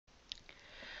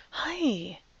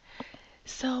Hi.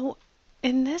 So,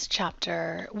 in this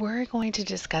chapter, we're going to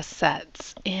discuss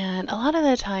sets. And a lot of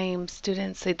the time,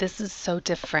 students say this is so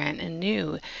different and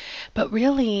new, but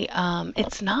really,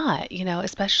 it's not,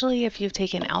 especially if you've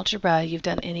taken algebra, you've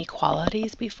done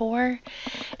inequalities before.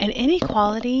 And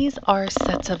inequalities are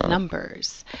sets of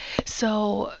numbers.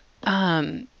 So,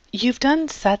 you've done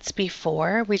sets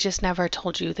before. We just never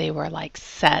told you they were like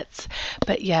sets,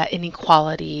 but yeah,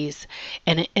 inequalities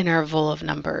and an interval of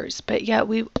numbers. But yeah,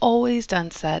 we've always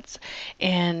done sets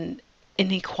and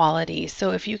inequalities.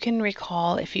 So if you can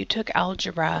recall, if you took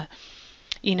algebra,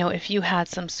 if you had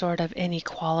some sort of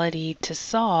inequality to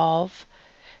solve,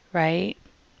 right?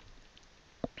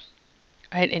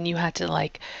 Right, and you had to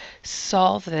like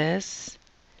solve this,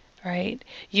 right?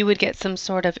 You would get some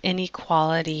sort of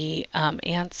inequality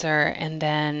answer and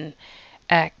then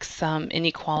x some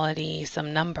inequality,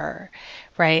 some number,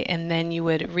 right? And then you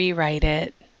would rewrite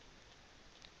it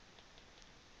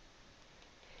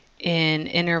in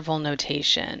interval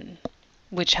notation,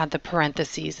 which had the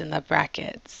parentheses and the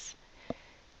brackets.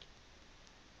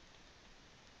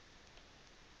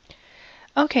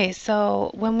 Okay, so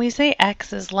when we say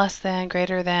x is less than,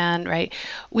 greater than, right,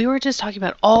 we were just talking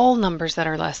about all numbers that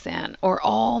are less than, or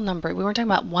all number. We weren't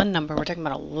talking about one number, we're talking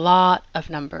about a lot of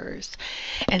numbers.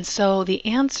 And so the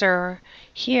answer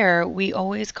here, we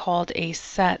always called a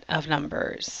set of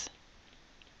numbers,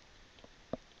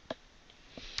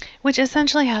 which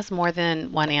essentially has more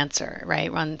than one answer,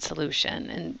 right, one solution.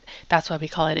 And that's why we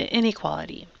call it an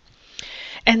inequality.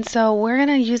 And so we're going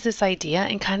to use this idea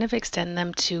and kind of extend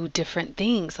them to different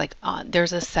things. Like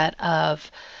there's a set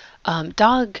of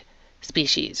dog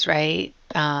species, right?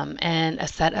 And a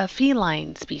set of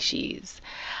feline species.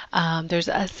 There's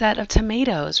a set of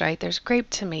tomatoes, right? There's grape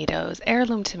tomatoes,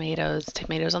 heirloom tomatoes,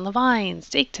 tomatoes on the vine,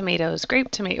 steak tomatoes, grape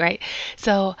tomato, right?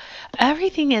 So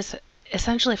everything is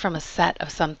essentially from a set of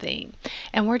something.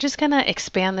 And we're just going to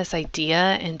expand this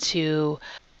idea into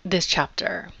this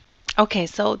chapter. Okay,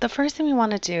 so the first thing we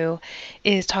want to do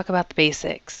is talk about the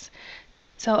basics.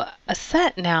 So a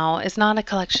set now is not a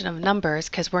collection of numbers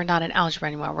because we're not in algebra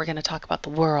anymore. We're going to talk about the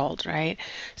world, right?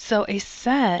 So a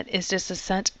set is just a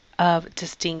set of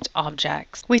distinct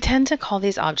objects. We tend to call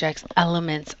these objects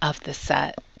elements of the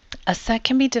set. A set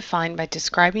can be defined by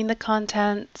describing the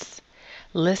contents,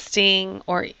 listing,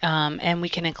 or and we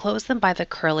can enclose them by the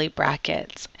curly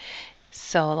brackets.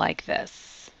 So like this.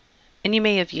 And you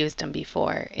may have used them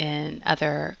before in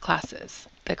other classes,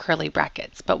 the curly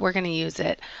brackets, but we're going to use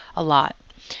it a lot.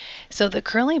 So the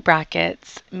curly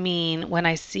brackets mean when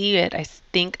I see it, I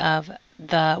think of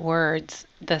the words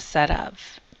the set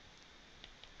of.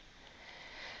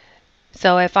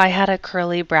 So if I had a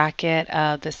curly bracket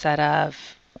of the set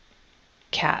of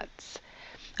cats,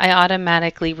 I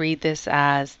automatically read this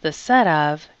as the set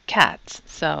of cats.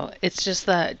 So it's just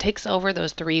it takes over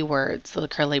those three words, so the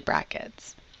curly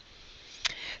brackets.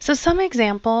 So some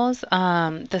examples,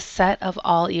 the set of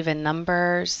all even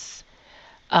numbers,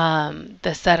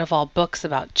 the set of all books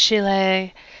about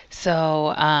Chile.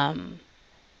 So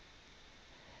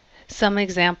some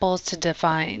examples to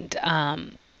define,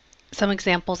 some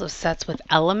examples of sets with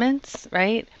elements,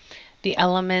 right? The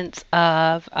elements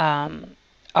of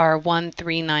are 1,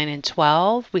 3, 9, and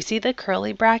 12. We see the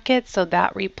curly brackets, so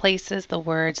that replaces the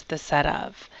words the set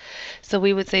of. So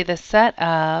we would say the set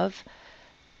of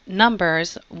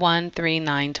numbers 1, 3,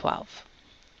 9, 12.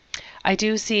 I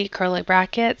do see curly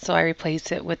brackets, so I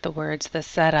replace it with the words the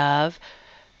set of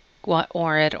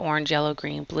red, orange, yellow,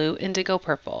 green, blue, indigo,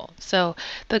 purple. So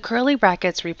the curly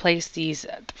brackets replace these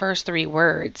first three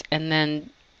words, and then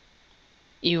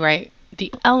you write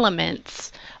the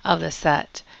elements of the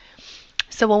set.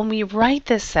 So when we write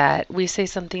this set, we say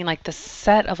something like the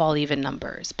set of all even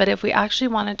numbers. But if we actually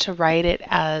wanted to write it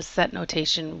as set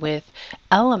notation with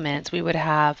elements, we would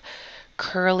have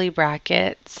curly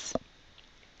brackets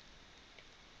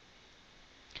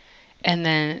and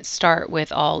then start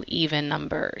with all even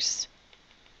numbers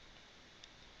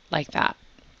like that.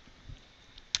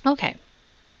 Okay.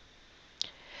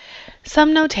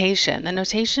 Some notation. The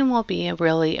notation will be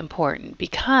really important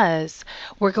because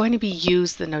we're going to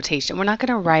use the notation. We're not going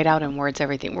to write out in words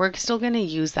everything. We're still going to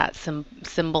use that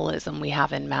symbolism we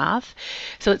have in math.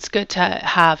 So it's good to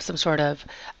have some sort of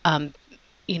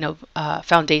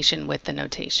foundation with the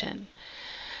notation.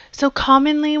 So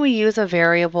commonly we use a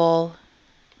variable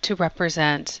to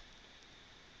represent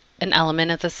an element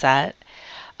of the set.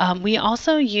 We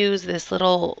also use this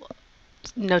little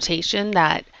notation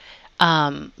that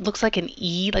looks like an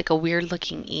E, like a weird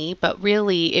looking E, but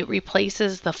really it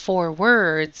replaces the four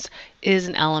words is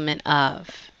an element of.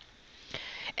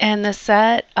 And the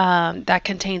set that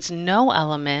contains no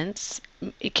elements,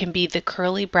 it can be the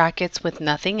curly brackets with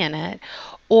nothing in it,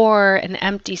 or an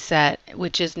empty set,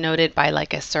 which is noted by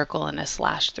like a circle and a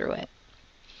slash through it.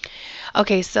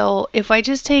 Okay, so if I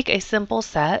just take a simple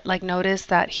set, like notice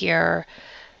that here,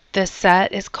 the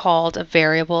set is called a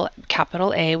variable,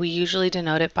 capital A. We usually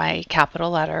denote it by capital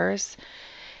letters.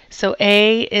 So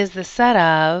A is the set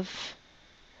of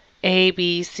A,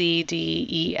 B, C, D,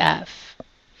 E, F.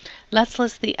 Let's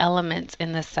list the elements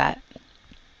in the set.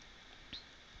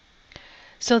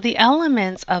 So the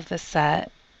elements of the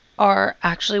set are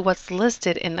actually what's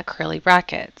listed in the curly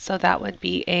brackets. So that would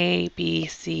be A, B,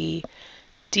 C,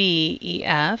 D, E,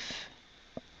 F.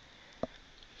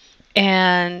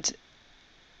 And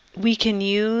we can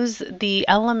use the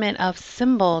element of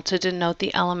symbol to denote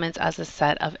the elements as a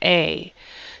set of A.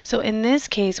 So in this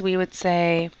case, we would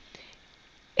say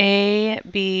A,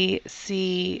 B,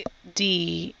 C,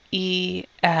 D, E,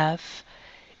 F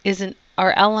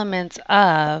are elements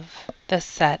of the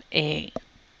set A.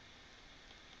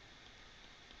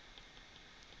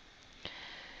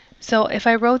 So if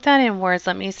I wrote that in words,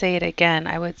 let me say it again.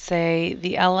 I would say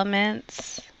the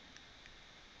elements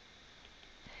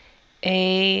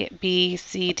A, B,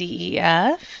 C, D, E,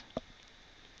 F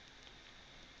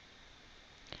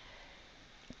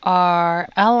are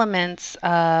elements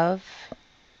of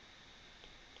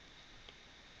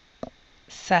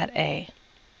set A.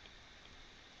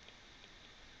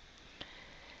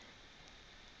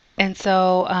 And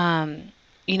so,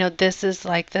 this is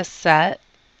like the set,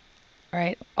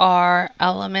 right? Are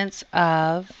elements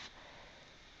of,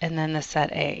 and then the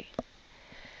set A.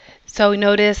 So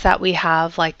notice that we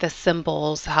have like the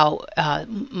symbols, how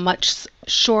much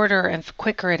shorter and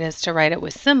quicker it is to write it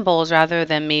with symbols rather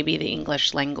than maybe the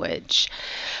English language.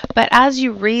 But as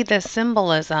you read the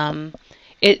symbolism,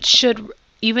 it should,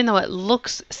 even though it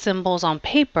looks symbols on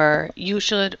paper, you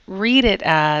should read it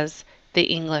as the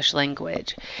English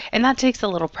language. And that takes a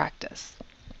little practice.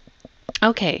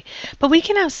 Okay, but we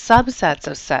can have subsets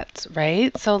of sets,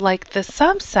 right? So like the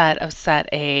subset of set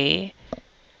A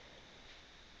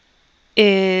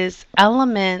is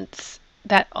elements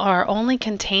that are only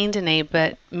contained in A,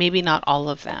 but maybe not all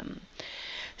of them.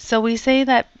 So we say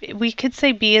that we could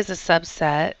say B is a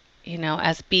subset,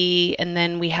 as B, and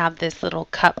then we have this little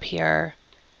cup here,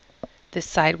 this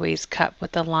sideways cup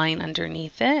with a line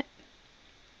underneath it.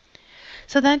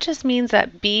 So that just means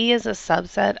that B is a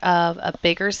subset of a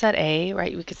bigger set A,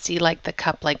 right? We could see like the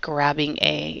cup like grabbing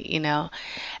A,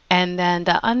 and then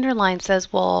the underline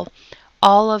says, well,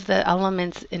 all of the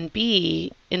elements in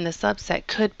B in the subset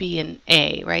could be in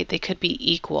A, right? They could be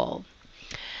equal.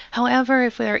 However,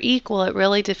 if they're equal, it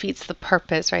really defeats the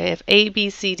purpose, right? If A, B,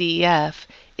 C, D, E, F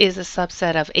is a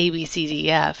subset of A, B, C, D,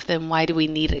 E, F, then why do we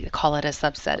need to call it a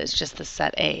subset? It's just the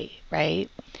set A, right?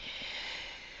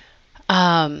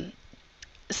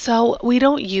 So we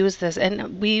don't use this,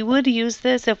 and we would use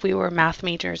this if we were math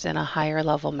majors in a higher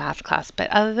level math class. But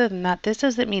other than that, this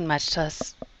doesn't mean much to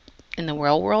us in the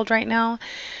real world right now.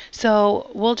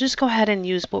 So we'll just go ahead and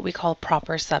use what we call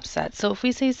proper subsets. So if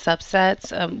we say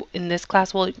subsets in this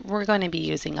class, we're going to be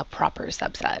using a proper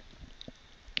subset.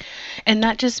 And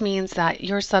that just means that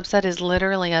your subset is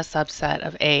literally a subset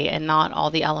of A, and not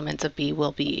all the elements of B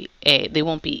will be A. They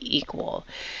won't be equal.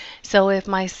 So if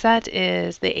my set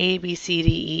is the A, B, C, D,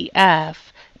 E,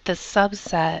 F, the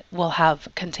subset will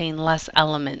contain less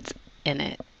elements in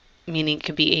it, meaning it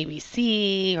could be A, B,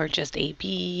 C, or just A,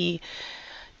 B,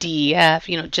 D, E, F,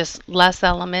 just less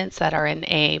elements that are in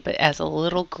A, but as a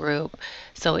little group,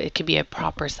 so it could be a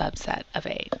proper subset of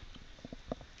A.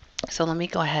 So let me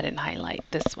go ahead and highlight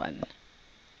this one.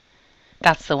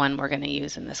 That's the one we're going to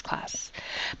use in this class.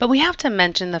 But we have to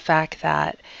mention the fact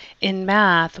that in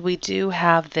math, we do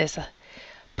have this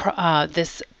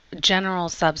general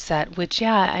subset, which,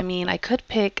 I could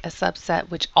pick a subset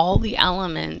which all the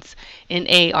elements in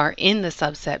A are in the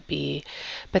subset B,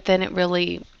 but then it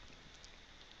really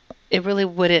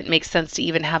wouldn't make sense to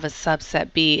even have a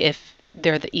subset B if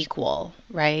they're the equal,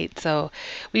 right? So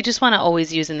we just want to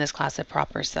always use in this class a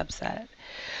proper subset.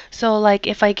 So like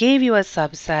if I gave you a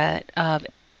subset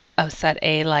of set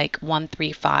A like 1,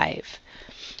 3, 5,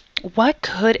 what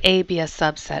could A be a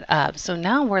subset of? So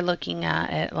now we're looking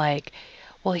at it like,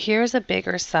 well, here's a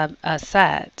bigger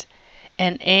set,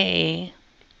 and A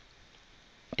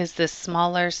is this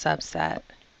smaller subset,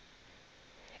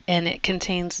 and it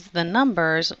contains the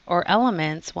numbers or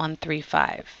elements 1, 3,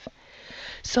 5.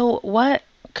 So what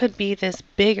could be this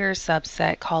bigger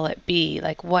subset? Call it B.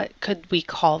 Like what could we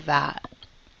call that?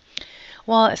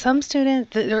 Well, some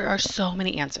students, there are so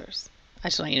many answers. I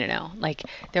just want you to know, like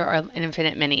there are an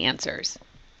infinite many answers.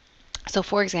 So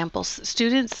for example,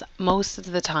 students most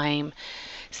of the time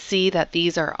see that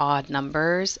these are odd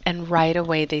numbers and right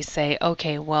away they say,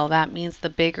 okay, well, that means the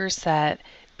bigger set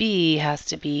B has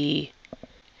to be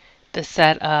the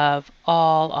set of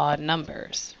all odd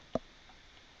numbers.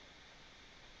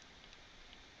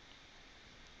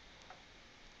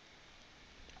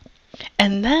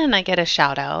 And then I get a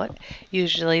shout out,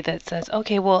 usually that says,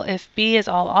 okay, well, if B is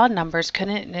all odd numbers,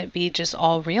 couldn't it be just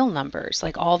all real numbers,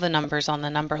 like all the numbers on the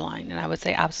number line? And I would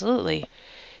say, absolutely,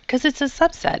 because it's a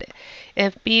subset.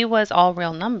 If B was all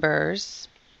real numbers,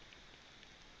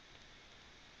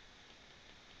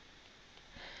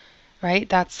 right,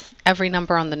 that's every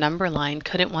number on the number line.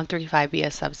 Couldn't 135 be a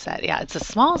subset? Yeah, it's a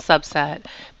small subset,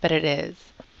 but it is.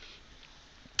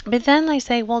 But then I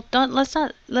say, well,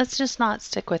 let's just not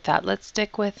stick with that. Let's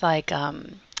stick with like, how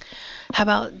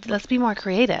about let's be more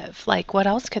creative? Like, what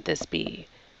else could this be?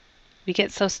 We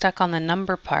get so stuck on the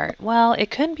number part. Well, it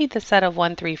could be the set of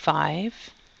 135.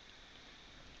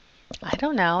 I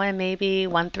don't know, and maybe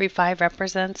 135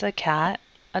 represents a cat,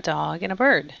 a dog, and a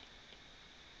bird.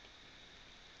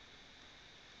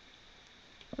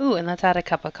 Ooh, and let's add a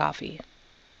cup of coffee.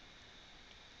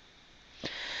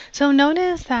 So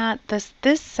notice that this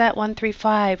set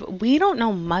 135, we don't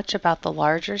know much about the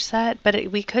larger set,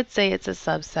 but we could say it's a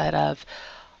subset of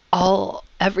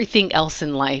everything else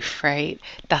in life, right?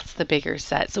 That's the bigger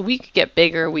set. So we could get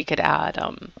bigger. We could add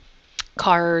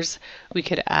cars. We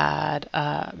could add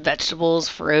vegetables,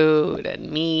 fruit, and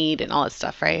meat, and all that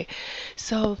stuff, right?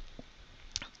 So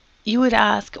you would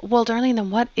ask, well, darling,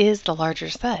 then what is the larger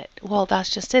set? Well,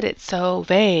 that's just it. It's so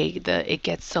vague. It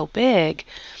gets so big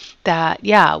that,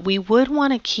 yeah, we would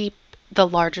want to keep the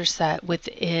larger set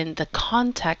within the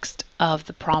context of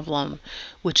the problem,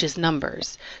 which is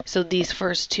numbers. So these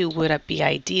first two would be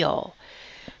ideal.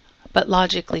 But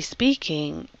logically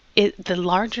speaking, the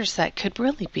larger set could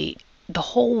really be the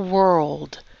whole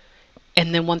world,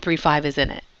 and then 135 is in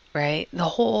it, right? The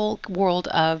whole world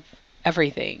of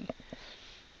everything.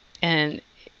 And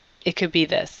it could be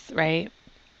this, right?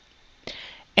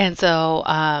 And so,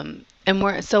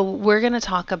 we're going to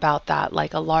talk about that,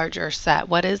 like a larger set.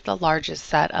 What is the largest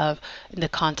set of in the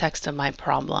context of my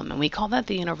problem? And we call that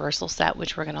the universal set,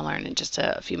 which we're going to learn in just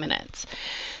a few minutes.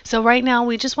 So right now,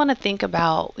 we just want to think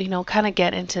about, kind of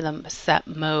get into the set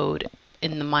mode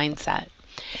in the mindset.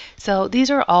 So these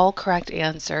are all correct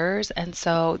answers, and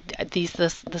so this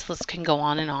list can go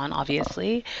on and on,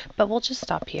 obviously, but we'll just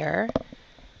stop here.